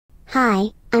Hi,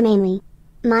 I'm Amy.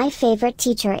 My favorite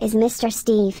teacher is Mr.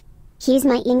 Steve. He's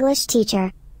my English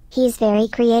teacher. He's very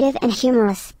creative and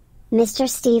humorous. Mr.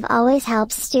 Steve always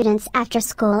helps students after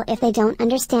school if they don't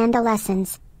understand the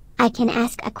lessons. I can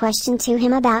ask a question to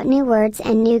him about new words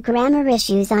and new grammar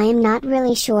issues I am not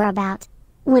really sure about.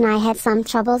 When I had some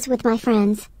troubles with my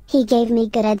friends, he gave me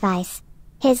good advice.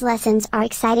 His lessons are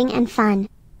exciting and fun.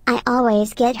 I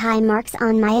always get high marks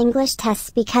on my English tests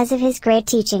because of his great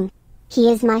teaching. He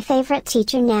is my favorite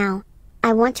teacher now.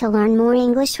 I want to learn more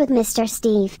English with Mr.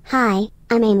 Steve. Hi,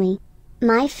 I'm Amy.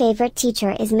 My favorite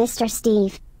teacher is Mr.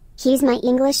 Steve. He's my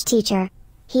English teacher.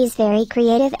 He's very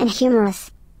creative and humorous.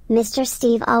 Mr.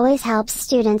 Steve always helps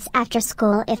students after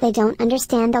school if they don't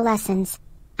understand the lessons.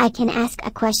 I can ask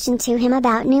a question to him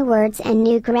about new words and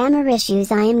new grammar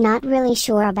issues I am not really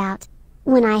sure about.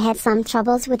 When I had some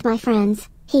troubles with my friends,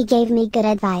 he gave me good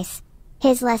advice.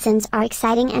 His lessons are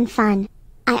exciting and fun.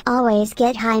 I always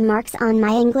get high marks on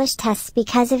my English tests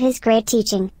because of his great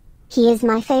teaching. He is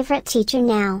my favorite teacher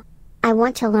now. I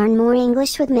want to learn more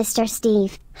English with Mr.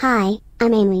 Steve. Hi,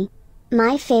 I'm Amy.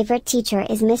 My favorite teacher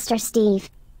is Mr. Steve.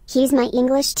 He's my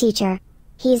English teacher.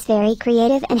 He's very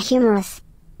creative and humorous.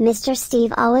 Mr.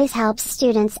 Steve always helps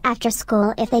students after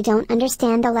school if they don't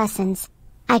understand the lessons.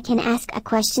 I can ask a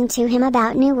question to him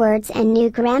about new words and new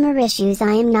grammar issues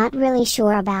I am not really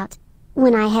sure about.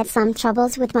 When I had some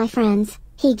troubles with my friends,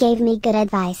 he gave me good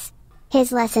advice.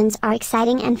 His lessons are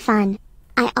exciting and fun.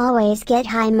 I always get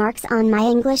high marks on my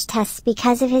English tests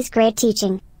because of his great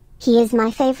teaching. He is my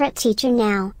favorite teacher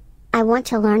now. I want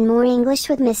to learn more English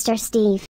with Mr. Steve.